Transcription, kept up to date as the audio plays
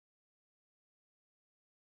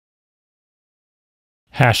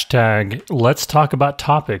Hashtag let's talk about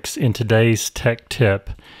topics in today's tech tip.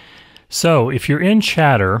 So if you're in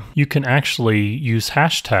Chatter, you can actually use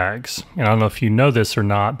hashtags. And I don't know if you know this or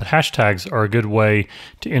not, but hashtags are a good way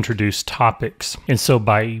to introduce topics. And so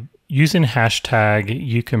by using hashtag,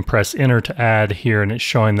 you can press enter to add here, and it's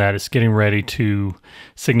showing that it's getting ready to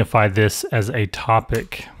signify this as a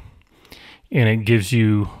topic. And it gives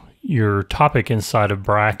you your topic inside of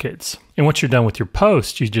brackets. And once you're done with your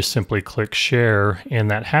post, you just simply click share,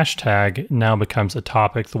 and that hashtag now becomes a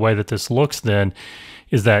topic. The way that this looks then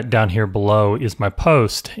is that down here below is my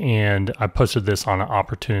post, and I posted this on an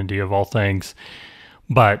opportunity of all things.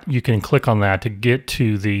 But you can click on that to get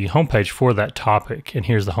to the homepage for that topic. And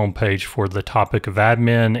here's the homepage for the topic of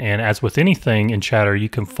admin. And as with anything in Chatter, you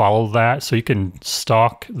can follow that. So you can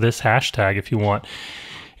stalk this hashtag if you want.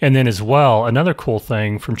 And then as well, another cool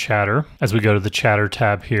thing from Chatter, as we go to the Chatter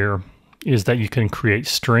tab here, is that you can create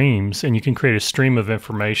streams, and you can create a stream of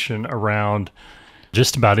information around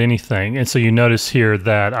just about anything. And so you notice here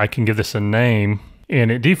that I can give this a name, and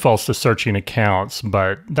it defaults to searching accounts,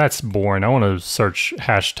 but that's boring. I want to search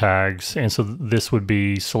hashtags. And so this would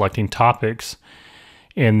be selecting topics,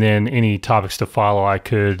 and then any topics to follow, I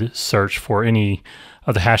could search for any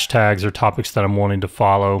of the hashtags or topics that I'm wanting to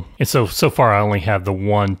follow. And so far I only have the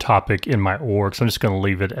one topic in my org, so I'm just going to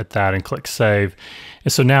leave it at that and click save.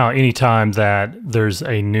 And so now anytime that there's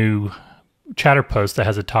a new Chatter post that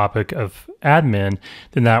has a topic of admin,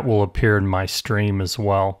 then that will appear in my stream as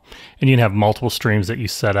well. And you can have multiple streams that you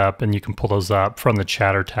set up, and you can pull those up from the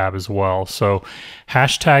Chatter tab as well. So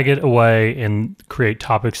hashtag it away and create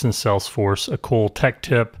topics in Salesforce, a cool tech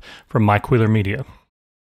tip from Mike Wheeler Media.